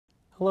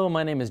Hello,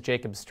 my name is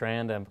Jacob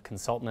Strand. I'm a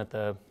consultant at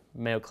the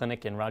Mayo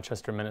Clinic in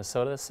Rochester,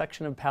 Minnesota,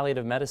 section of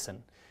palliative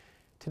medicine.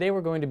 Today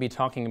we're going to be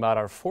talking about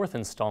our fourth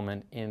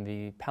installment in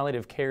the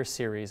palliative care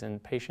series in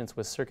patients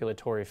with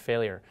circulatory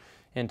failure,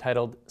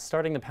 entitled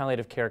Starting the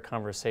Palliative Care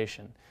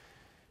Conversation.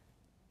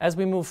 As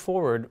we move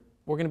forward,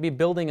 we're going to be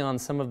building on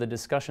some of the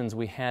discussions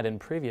we had in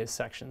previous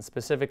sections,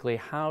 specifically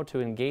how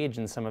to engage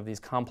in some of these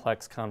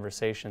complex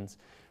conversations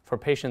for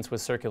patients with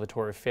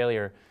circulatory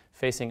failure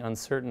facing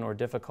uncertain or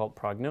difficult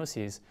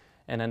prognoses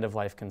and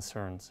end-of-life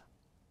concerns.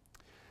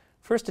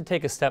 First, to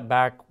take a step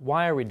back,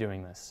 why are we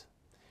doing this?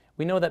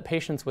 We know that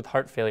patients with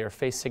heart failure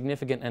face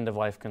significant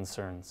end-of-life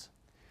concerns.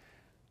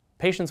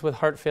 Patients with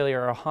heart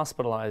failure are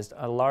hospitalized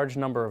a large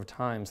number of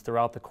times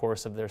throughout the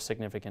course of their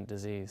significant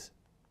disease.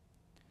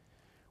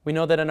 We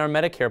know that in our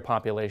Medicare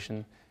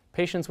population,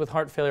 patients with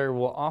heart failure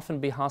will often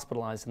be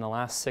hospitalized in the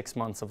last 6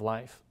 months of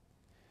life.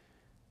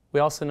 We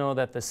also know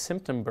that the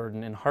symptom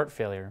burden in heart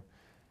failure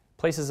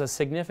places a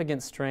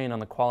significant strain on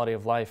the quality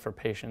of life for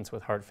patients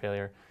with heart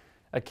failure,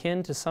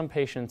 akin to some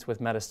patients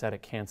with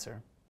metastatic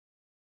cancer.